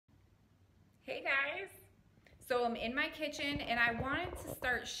Hey guys, so I'm in my kitchen and I wanted to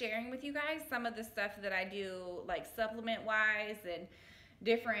start sharing with you guys some of the stuff that I do, like supplement wise and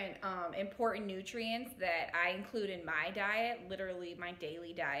different important nutrients that I include in my diet, literally my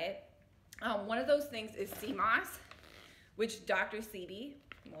daily diet. One of those things is sea moss, which Dr. Sebi,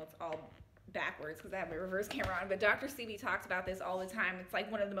 well, it's all backwards because I have my reverse camera on, but Dr. Sebi talks about this all the time. It's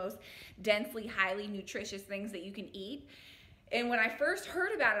like one of the most densely, highly nutritious things that you can eat. And when I first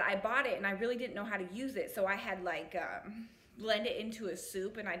heard about it, I bought it and I really didn't know how to use it. So I had like blend it into a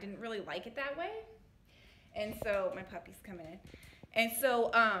soup and I didn't really like it that way. And so my puppy's coming in. And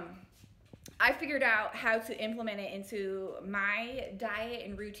so I figured out how to implement it into my diet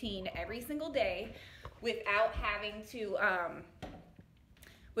and routine every single day without having to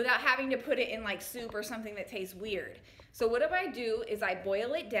put it in like soup or something that tastes weird. So what I do is I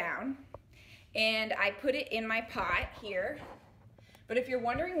boil it down and I put it in my pot here. But if you're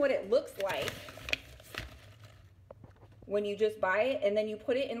wondering what it looks like when you just buy it and then you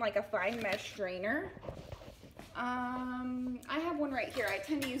put it in like a fine mesh strainer, I have one right here. I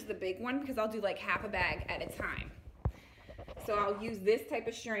tend to use the big one because I'll do like half a bag at a time. So I'll use this type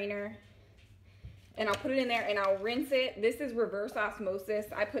of strainer and I'll put it in there and I'll rinse it. This is reverse osmosis.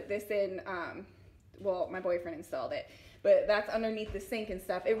 I put this in, well, my boyfriend installed it, but that's underneath the sink and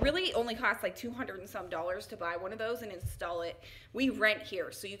stuff. It really only costs like $200 and some to buy one of those and install it. We rent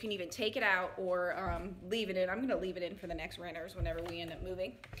here, so you can even take it out or leave it in. I'm gonna leave it in for the next renters whenever we end up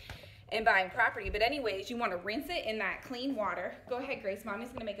moving and buying property. But anyways, you wanna rinse it in that clean water. Go ahead, Grace. Mommy's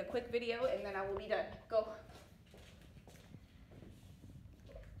gonna make a quick video and then I will be done. Go.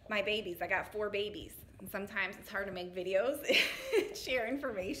 My babies, I got 4 babies. And sometimes it's hard to make videos and share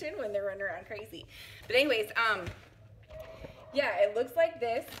information when they're running around crazy. But anyways, yeah, it looks like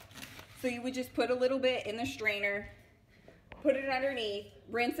this. So you would just put a little bit in the strainer, put it underneath,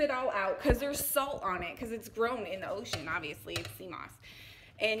 rinse it all out because there's salt on it because it's grown in the ocean, obviously, it's sea moss.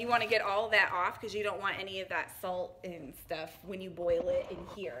 And you want to get all of that off because you don't want any of that salt and stuff when you boil it in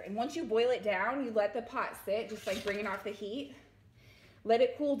here. And once you boil it down, you let the pot sit, just like bringing off the heat. Let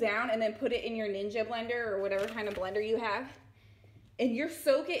it cool down and then put it in your Ninja blender or whatever kind of blender you have. And you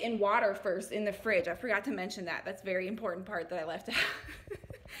soak it in water first in the fridge. I forgot to mention that. That's a very important part that I left out.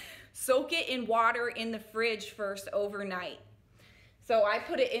 Soak it in water in the fridge first overnight. So I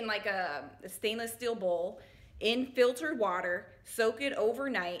put it in like a stainless steel bowl in filtered water, soak it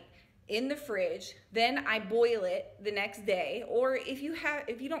overnight in the fridge. Then I boil it the next day. Or if you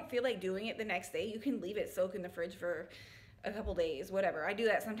don't feel like doing it the next day, you can leave it soak in the fridge for a couple days, whatever. I do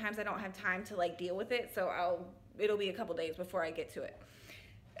that sometimes. I don't have time to like deal with it, so it'll be a couple days before I get to it.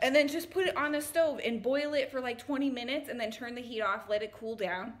 And then just put it on the stove and boil it for like 20 minutes and then turn the heat off, let it cool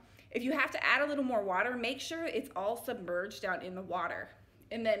down. If you have to add a little more water, make sure it's all submerged down in the water.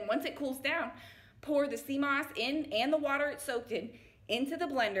 And then once it cools down, pour the sea moss in and the water it's soaked in into the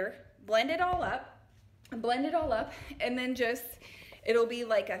blender, blend it all up, and then just, it'll be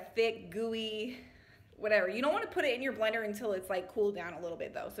like a thick, gooey, whatever. You don't want to put it in your blender until it's like cooled down a little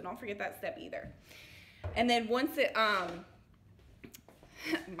bit though, so don't forget that step either. And then once it,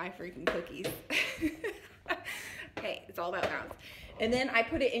 my freaking cookies. Hey, it's all about balance. And then I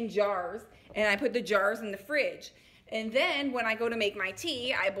put it in jars and I put the jars in the fridge. And then when I go to make my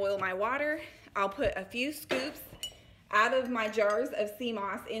tea, I boil my water. I'll put a few scoops out of my jars of sea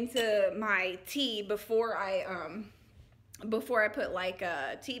moss into my tea before I put like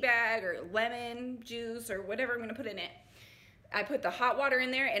a tea bag or lemon juice or whatever I'm gonna put in it. I put the hot water in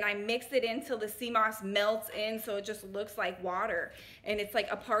there and I mix it until the sea moss melts in so it just looks like water and it's like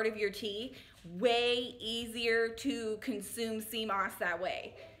a part of your tea. Way easier to consume sea moss that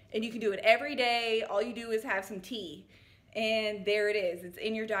way. And you can do it every day. All you do is have some tea and there it is. It's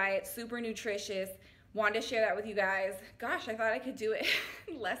in your diet, super nutritious. Wanted to share that with you guys. Gosh, I thought I could do it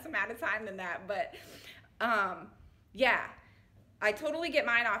less amount of time than that, but yeah, I totally get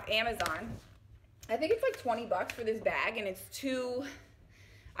mine off Amazon. I think it's like 20 bucks for this bag and it's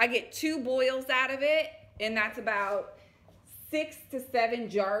I get 2 boils out of it and that's about 6 to 7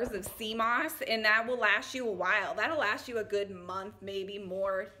 jars of sea moss and that will last you a while. That'll last you a good month, maybe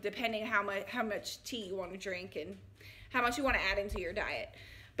more, depending how much tea you want to drink and how much you want to add into your diet.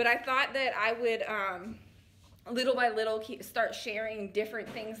 But I thought that I would little by little start sharing different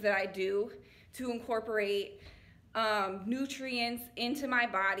things that I do to incorporate nutrients into my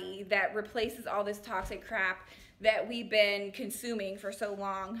body that replaces all this toxic crap that we've been consuming for so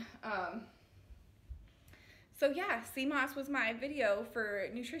long. So yeah, sea moss was my video for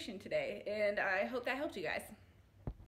nutrition today, and I hope that helped you guys.